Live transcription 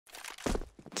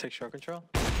Take short control.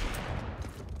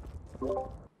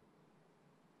 Got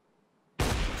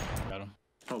him.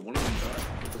 Oh, one of them died.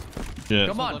 Yeah.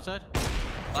 Come on.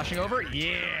 Flashing over.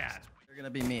 Yeah. They're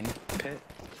gonna be mean. Pit.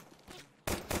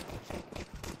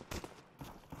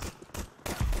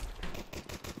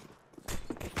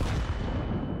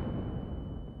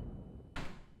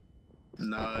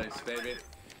 Nice, baby.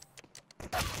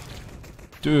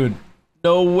 Dude,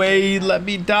 no way, let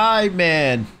me die,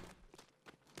 man.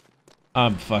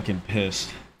 I'm fucking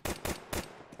pissed.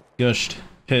 Gushed.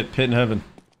 Pit in heaven.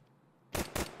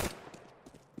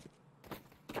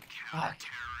 I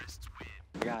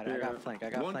got it. I got flank. I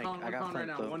got One flank. con, I got right flank,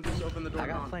 now. blue. One just opened the door. I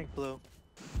got con. flank, blue.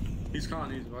 He's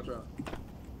con. He's watch out.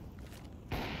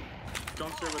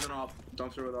 Dumpster with an off.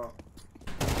 Dumpster with off.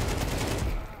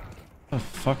 Oh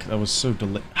fuck, that was so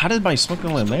delayed. How did my smoke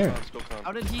not land there?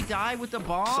 How did he die with the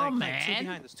bomb, Flank, man? Two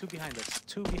behind us. Two behind us.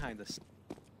 Two behind us.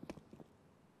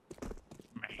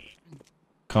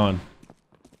 Con.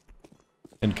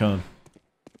 And con.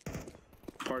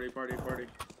 Party.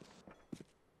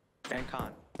 And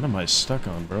con. What am I stuck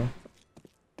on, bro?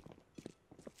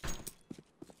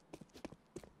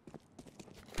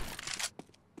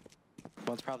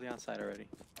 One's probably on site already.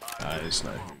 It's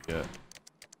not good.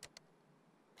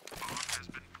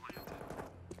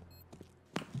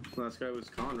 Last guy was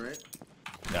con, right?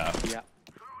 Yeah. Yeah.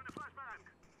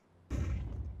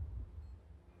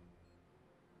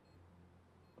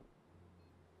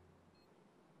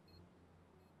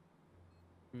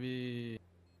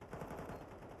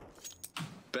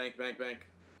 Bank.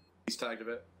 He's tagged a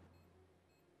bit.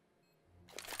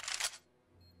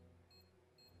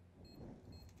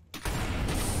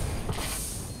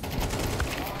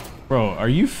 Bro, are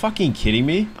you fucking kidding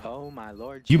me? Oh my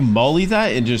lord. You molly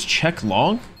that and just check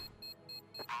long?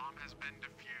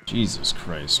 Jesus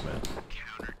Christ, man.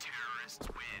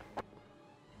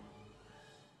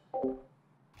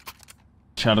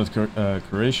 Shout out to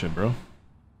Croatia, bro.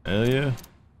 Hell yeah.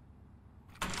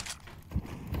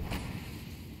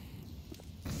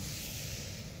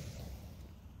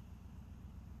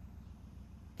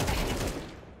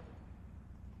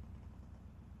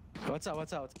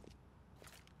 What's up?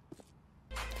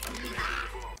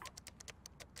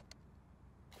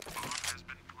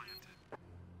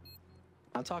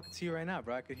 I'm talking to you right now,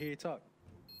 bro. I could hear you talk.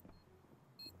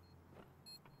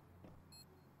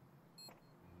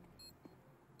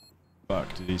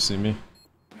 Fuck, did he see me?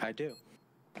 I do.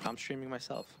 I'm streaming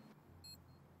myself.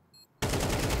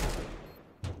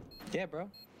 Yeah, bro.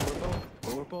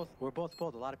 We're both.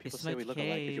 A lot of people say we look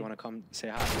alike. If you want to come say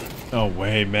hi. No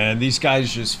way, man. These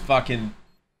guys just fucking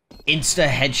insta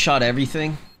headshot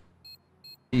everything.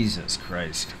 Jesus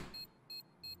Christ.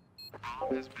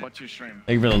 What's your stream?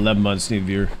 Thank you for the 11 months, new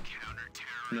viewer.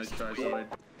 Nice try, Zoid.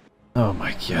 Oh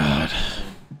my god.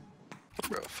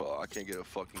 Bro, fuck, I can't get a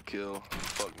fucking kill.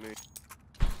 Fuck me.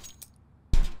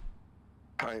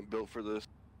 I ain't built for this.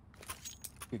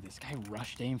 Dude, this guy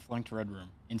rushed aim, flanked red room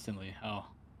instantly. Oh,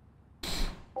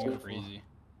 crazy.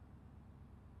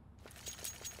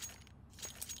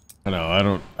 I know, I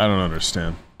don't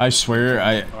understand. I swear,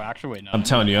 Oh, actually, wait, no. I'm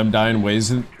telling you, I'm dying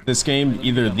ways in this game.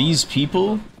 Either these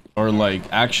people are like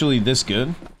actually this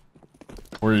good,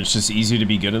 or it's just easy to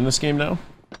be good in this game now,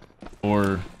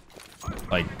 or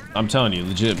like I'm telling you,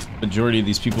 legit, majority of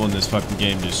these people in this fucking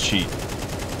game just cheat.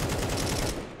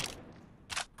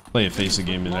 Play a face a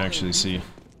game and actually see.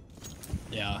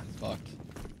 Yeah, it's fucked.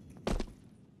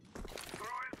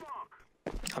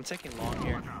 I'm taking long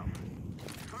here.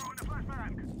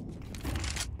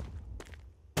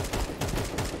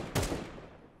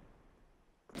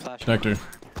 Flash. Connector.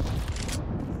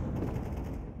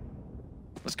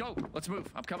 Let's go. Let's move.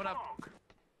 I'm coming up.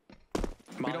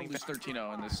 We don't lose 13-0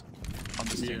 on this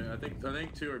team. Yeah, I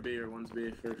think 2 are B or 1's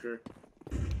B for sure.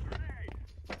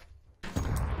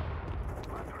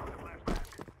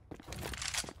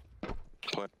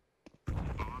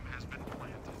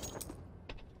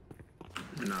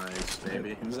 Nice,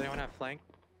 baby. Does anyone have flank?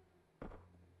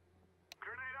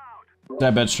 Did I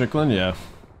bet Strickland? Yeah.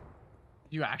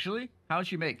 You actually? How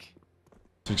much you make?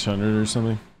 600 or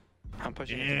something. I'm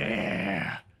pushing it.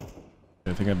 Yeah.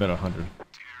 I think I bet 100.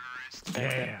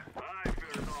 Yeah.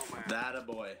 That a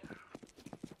boy.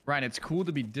 Ryan, it's cool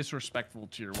to be disrespectful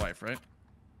to your wife, right?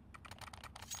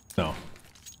 No.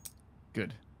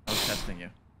 Good. I was testing you.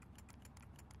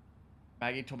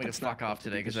 Maggie told me to fuck off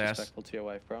today because I asked. Disrespectful to your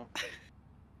wife, bro.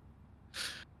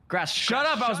 Grass, shut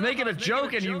up! I was making a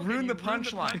joke and you ruined the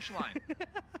punchline.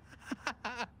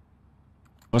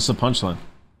 What's the punchline?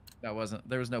 That wasn't.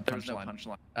 There was no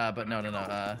punchline. But no.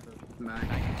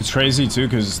 It's crazy too,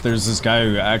 because there's this guy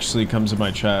who actually comes in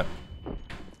my chat.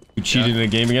 who cheated in a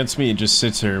game against me and just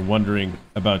sits here wondering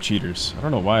about cheaters. I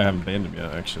don't know why I haven't banned him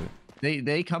yet, actually.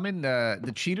 They come in,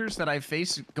 the cheaters that I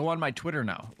face go on my Twitter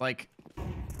now. Like,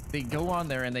 they go on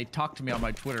there and they talk to me on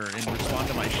my Twitter and respond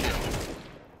to my shit.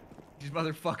 These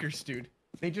motherfuckers, dude.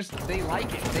 They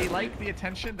like it. They like the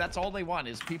attention. That's all they want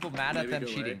is people mad at them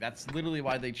cheating. That's literally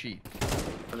why they cheat.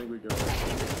 I think we go.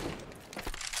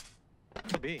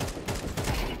 Could be.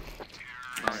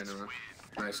 Alright, no.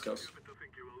 Nice kills.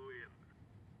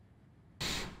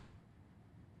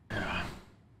 Yeah.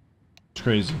 It's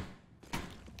crazy.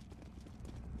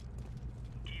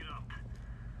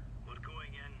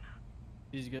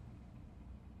 He's good.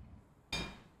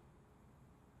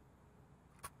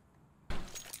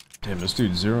 Damn, this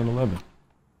dude's 0 and 11.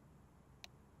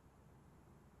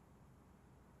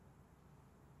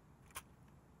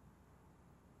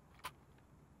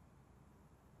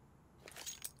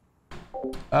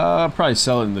 Probably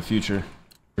sell it in the future.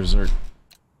 Berserk.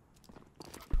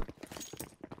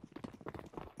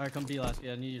 Alright, come B last.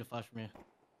 Yeah, I need you to flash for me.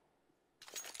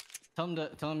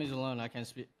 Tell him he's alone. I can't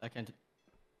speak. I can't.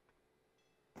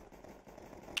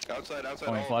 Outside. Oh,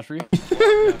 Oh. flash for you?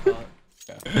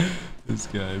 Yeah. This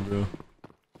guy, bro.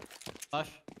 Flash.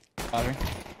 Flashing.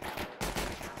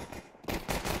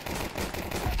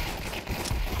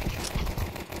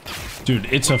 Dude,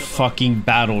 it's a fucking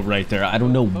battle right there. I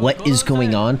don't know what is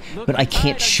going on, but I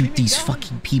can't shoot these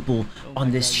fucking people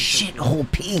on this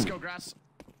shithole ping.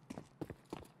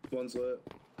 One's lit.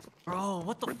 Bro,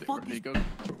 what the fuck? Where'd they go?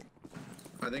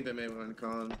 I think they may win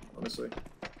con, honestly.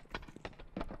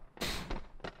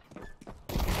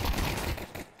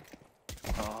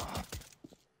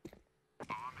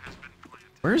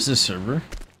 Where is this server?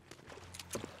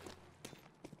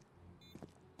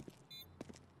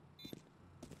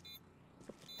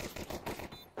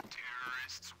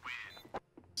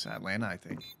 It's Atlanta, I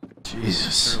think.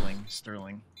 Jesus.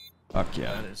 Sterling. Fuck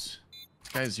yeah. That is.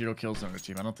 This guy has 0 kills on the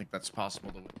team. I don't think that's possible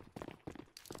to win.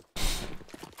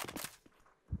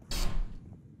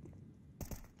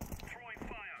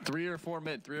 3 or 4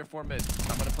 mid. I'm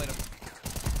gonna play them.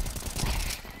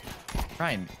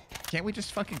 Ryan, can't we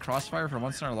just fucking crossfire for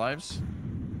once in our lives?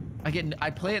 I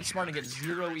play it smart and get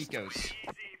 0 ecos.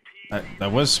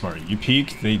 That was smart. You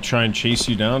peek, they try and chase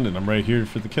you down, and I'm right here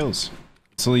for the kills.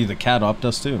 Silly, the cat opt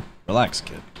us too. Relax,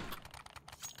 kid.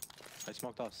 I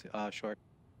smoked off short.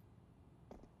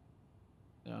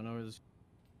 Yeah, I know where this.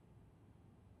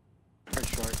 Very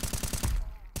short.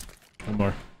 One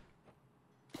more.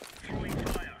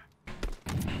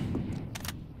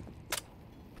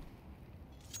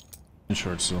 In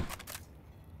short still.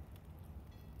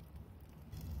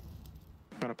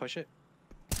 Wanna push it?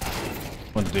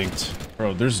 One dinked.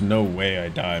 Bro, there's no way I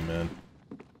die, man.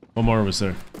 One more was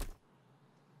there.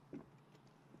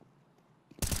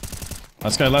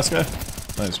 Last guy.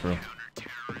 Nice, bro.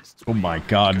 Oh my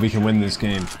god, we can win this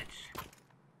game.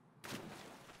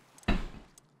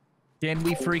 Can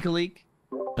we freak a leak?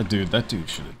 That dude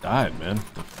should have died, man.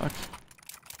 What the fuck?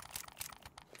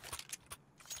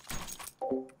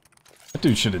 That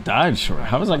dude should have died, sure.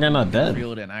 How was that guy not dead?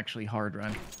 Reel it in actually hard,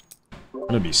 Ryan. I'm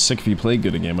gonna be sick if he played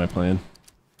good a game I playing.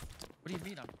 What do you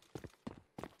mean?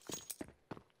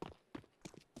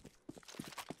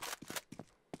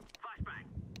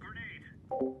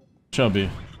 Chubby.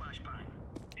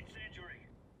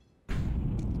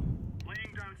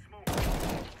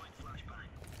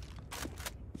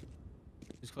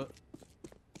 He's close.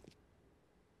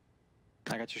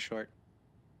 I got you short.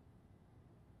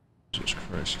 Jesus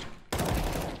Christ.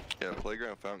 Yeah,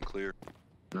 playground fountain clear.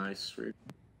 Nice, freak.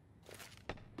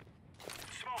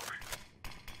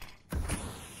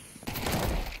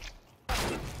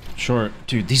 Short.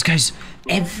 Dude, these guys,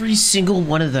 every single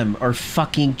one of them are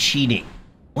fucking cheating.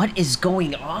 What is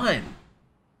going on?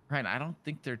 Ryan, I don't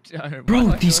think they're.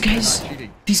 Bro, these guys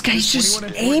just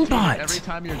aimbot. Every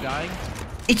time you're dying,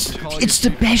 it's the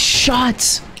best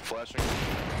shots. Flashing.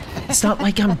 It's not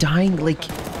like I'm dying like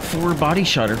 4 body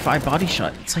shot or 5 body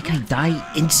shot. It's like I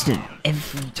die instant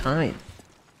every time.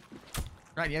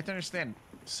 Ryan, you have to understand.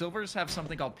 Silvers have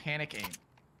something called panic aim.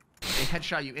 They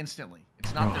headshot you instantly.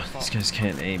 It's not their fault. These guys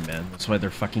can't aim, man. That's why they're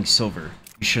fucking silver.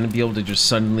 You shouldn't be able to just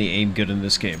suddenly aim good in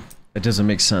this game. That doesn't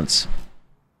make sense.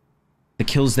 The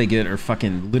kills they get are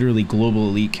fucking literally global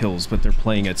elite kills, but they're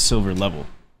playing at silver level.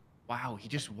 Wow, he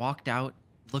just walked out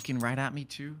looking right at me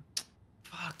too.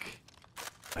 Fuck.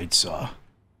 I saw.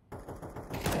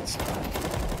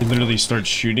 He literally starts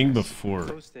shooting before.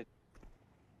 Posted.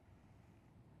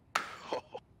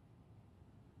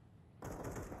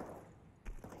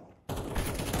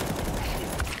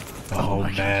 Oh my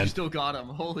God, man. you still got him.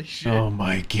 Holy shit. Oh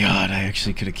my god, I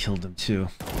actually could have killed him too.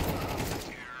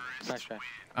 Nice try.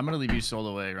 I'm gonna leave you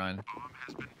solo away, Ryan.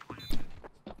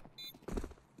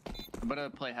 I'm gonna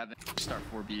play heaven. Start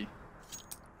 4B.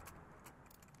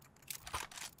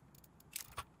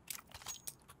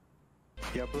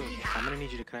 Yo, Blue, I'm gonna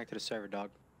need you to connect to the server, dog.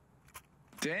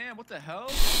 Damn, what the hell?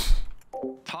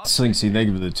 Slinksy, thank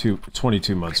you for the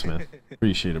 22 months, man.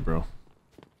 Appreciate it, bro.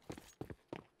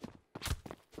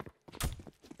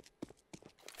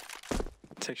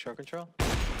 Take short control.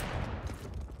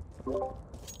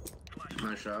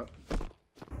 Nice shot.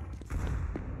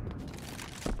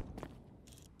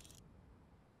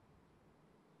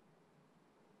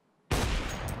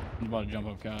 I'm about to jump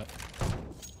up cat.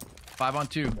 5 on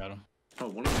 2. Got him. Oh,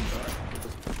 one of them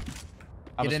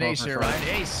died. Get an ace here,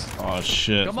 Ryan. Ace. Oh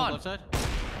shit. Come on. Left side.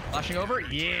 Flashing over.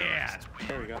 Yeah.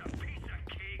 There we go.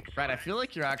 Right, I feel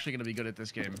like you're actually gonna be good at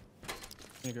this game.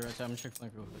 Right side. I'm gonna check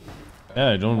flank real quick. Yeah,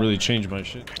 I don't really change my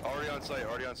shit. Already on site,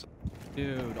 already on site.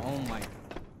 Dude, oh my.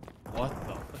 What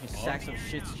the? Fucking stacks of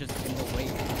shit's just in the way.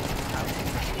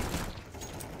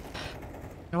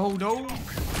 No, no.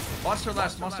 Monster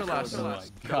last. Monster last. Oh my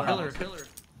God. Pillar.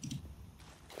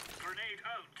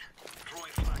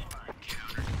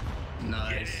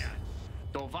 Nice.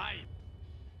 Go vibe.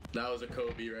 That was a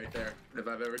Kobe right there. If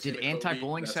I've ever seen Did a Kobe,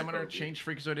 anti-bullying that's a seminar Kobe. change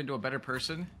Freakazoid into a better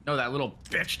person? No, that little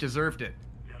bitch deserved it.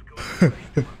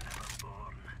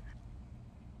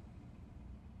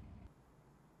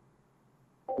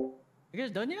 You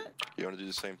guys done yet? You want to do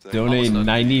the same thing? Donate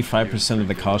 95% of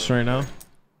the cost right now.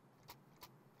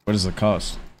 What is the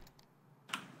cost?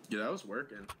 Yeah, that was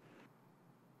working.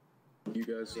 You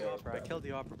guys, Bro, I killed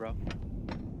the opera, bro.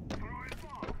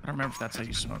 I don't remember if that's how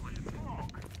you smoke.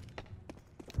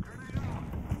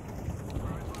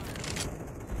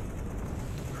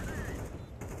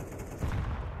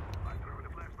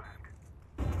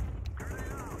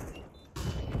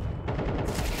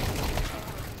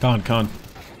 Con.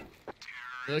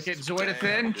 Look at Zoid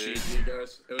thin. GG, you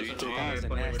guys. It was an GG. honor That was a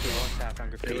playing nasty with one tap on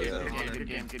graffiti. you. It was Yeah. an honor. Good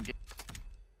game, good game.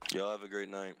 Y'all have a great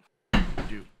night.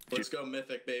 Let's go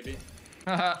Mythic, baby.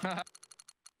 Dude.